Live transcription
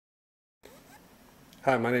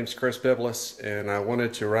Hi, my name is Chris Biblis, and I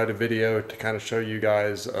wanted to write a video to kind of show you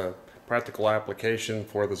guys a practical application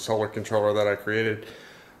for the solar controller that I created.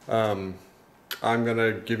 I'm going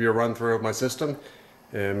to give you a run through of my system,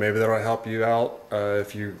 and maybe that'll help you out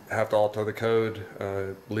if you have to alter the code.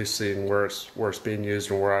 At least seeing where it's being used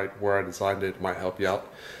and where I designed it might help you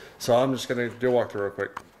out. So I'm just going to do a walkthrough real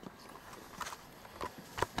quick.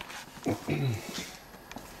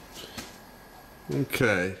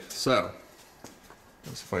 Okay, so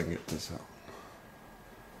let's see if I can get this out.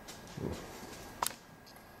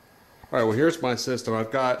 Alright, well here's my system.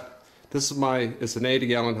 It's an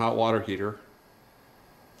 80-gallon hot water heater.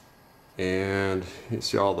 And you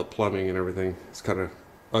see all the plumbing and everything. It's kind of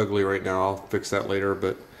ugly right now. I'll fix that later.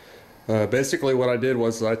 But basically what I did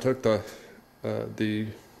was I took the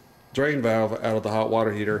drain valve out of the hot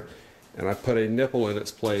water heater and I put a nipple in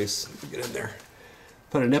its place. Let me get in there.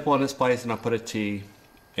 Put a nipple in its place and I put a T,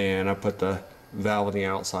 and I put the valve on the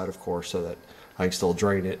outside, of course, so that I can still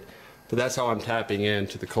drain it. But that's how I'm tapping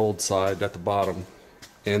into the cold side at the bottom.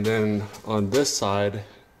 And then on this side,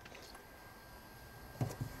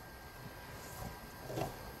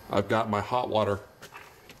 I've got my hot water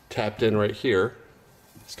tapped in right here.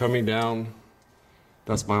 It's coming down.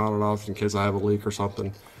 That's my on and off in case I have a leak or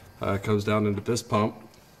something. It comes down into this pump.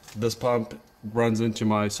 This pump runs into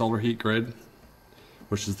my solar heat grid,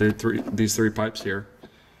 which is these three pipes here.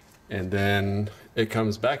 And then it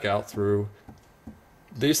comes back out through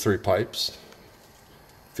these three pipes,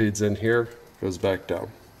 feeds in here, goes back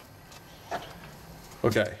down.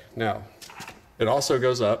 Okay, now it also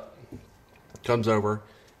goes up, comes over,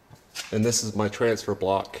 and this is my transfer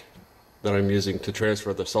block that I'm using to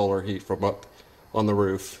transfer the solar heat from up on the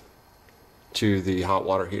roof to the hot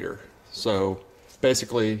water heater. So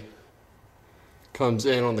basically comes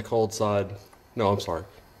in on the cold side. No, I'm sorry.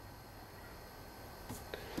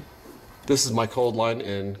 This is my cold line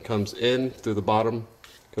and comes in through the bottom,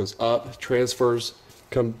 goes up, transfers,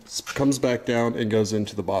 comes back down and goes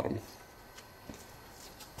into the bottom.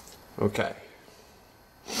 Okay.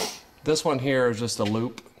 This one here is just a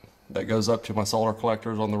loop that goes up to my solar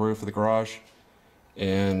collectors on the roof of the garage.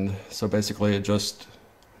 And so basically it just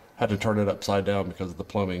had to turn it upside down because of the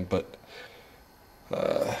plumbing, but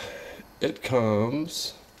it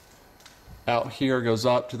comes out here, goes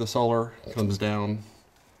up to the solar, comes down,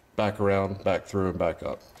 back around, back through, and back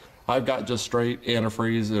up. I've got just straight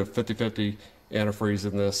antifreeze, 50-50 antifreeze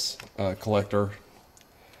in this collector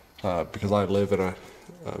because I live in a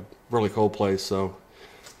really cold place. So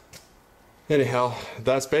anyhow,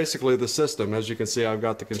 that's basically the system. As you can see, I've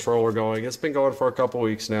got the controller going. It's been going for a couple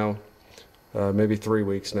weeks now, maybe 3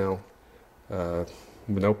 weeks now.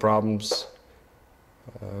 No problems.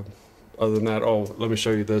 Other than that, oh, let me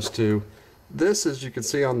show you this too. This, as you can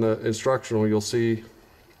see on the instructional, you'll see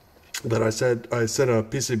that I sent a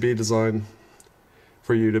PCB design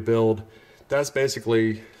for you to build. That's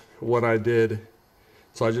basically what I did.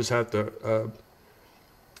 So I just have to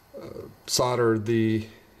solder the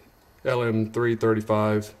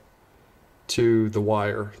LM335 to the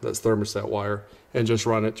wire, that's thermostat wire, and just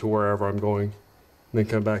run it to wherever I'm going. And then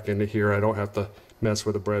come back into here. I don't have to mess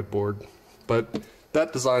with a breadboard. But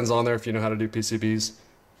that design's on there if you know how to do PCBs.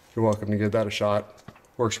 You're welcome to give that a shot.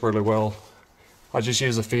 Works really well. I just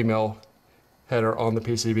use a female header on the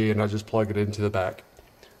PCB and I just plug it into the back.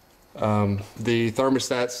 The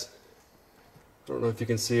thermostats, I don't know if you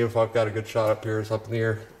can see if I've got a good shot up here. It's up in the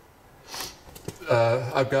air.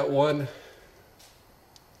 I've got one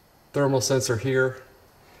thermal sensor here,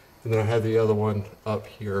 and then I have the other one up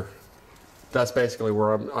here. That's basically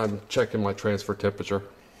where I'm checking my transfer temperature,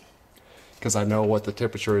 because I know what the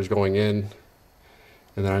temperature is going in,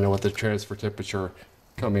 and then I know what the transfer temperature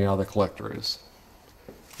coming out of the collector is.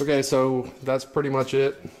 Okay, so that's pretty much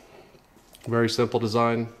it. Very simple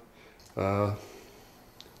design. Let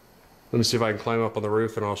me see if I can climb up on the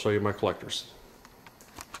roof and I'll show you my collectors.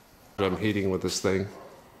 I'm heating with this thing.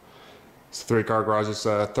 It's a 3-car garage. It's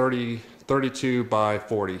a 32 by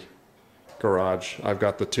 40 garage. I've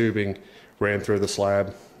got the tubing ran through the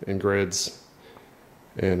slab in grids,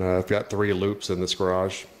 and I've got 3 loops in this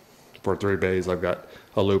garage for 3 bays. I've got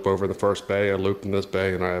a loop over in the first bay, a loop in this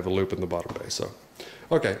bay, and I have a loop in the bottom bay. So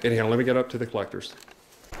okay, anyhow, let me get up to the collectors.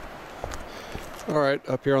 All right,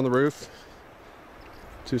 up here on the roof,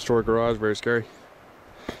 2-story garage, very scary.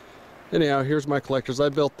 Anyhow, here's my collectors. I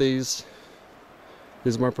built these.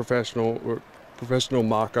 These are my professional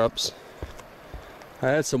mock-ups. I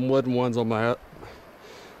had some wooden ones on my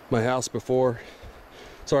house before.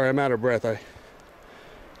 Sorry, I'm out of breath. I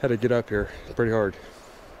had to get up here pretty hard.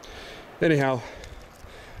 Anyhow,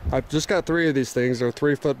 I've just got 3 of these things. They're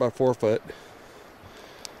 3 foot by 4 foot.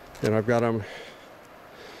 And I've got them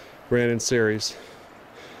ran in series.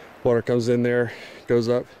 Water comes in there, goes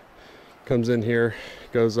up, comes in here,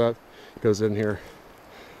 goes up, goes in here.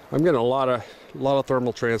 I'm getting a lot of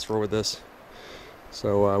thermal transfer with this.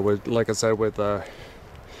 So like I said, well,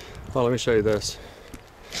 let me show you this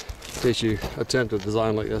in case you attempt to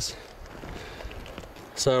design like this.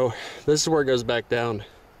 So this is where it goes back down,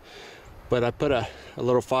 but I put a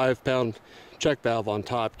little 5-pound check valve on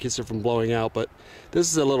top, keeps it from blowing out. But this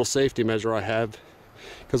is a little safety measure I have,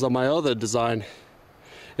 because on my other design,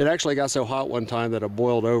 it actually got so hot one time that it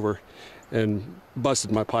boiled over and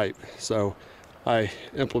busted my pipe. So I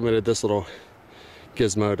implemented this little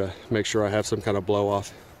gizmo to make sure I have some kind of blow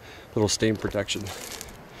off, little steam protection.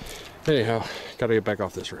 Anyhow, gotta get back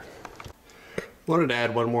off this roof. Wanted to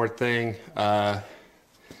add one more thing.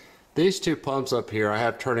 These two pumps up here I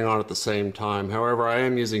have turning on at the same time. However, I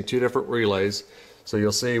am using two different relays. So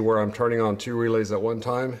you'll see where I'm turning on two relays at one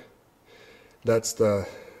time. That's the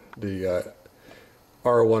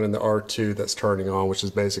R1 and the R2 that's turning on, which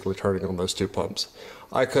is basically turning on those two pumps.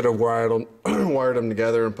 I could have wired them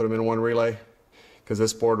together and put them in one relay, because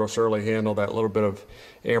this board will surely handle that little bit of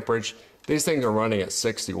amperage. These things are running at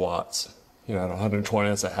 60 watts. You know, at 120,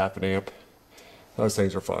 that's a half an amp. Those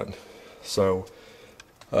things are fun. So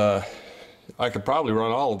I could probably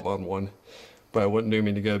run all of them on one, but it wouldn't do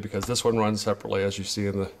me any good, because this one runs separately, as you see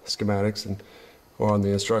in the schematics or on the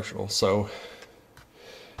instructional. So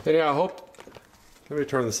anyhow, I hope, let me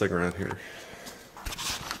turn this thing around here.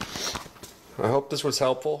 I hope this was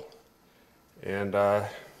helpful, and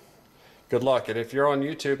good luck. And if you're on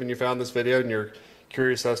YouTube and you found this video and you're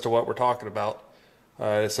curious as to what we're talking about,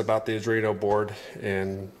 it's about the Arduino board,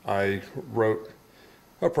 and I wrote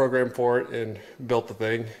a program for it and built the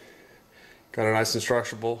thing. Got a nice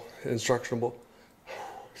instructional,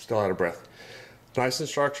 still out of breath. Nice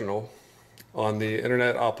instructional on the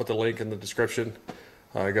internet. I'll put the link in the description.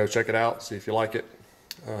 Go check it out, see if you like it.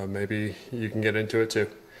 Maybe you can get into it too.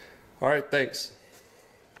 All right, thanks.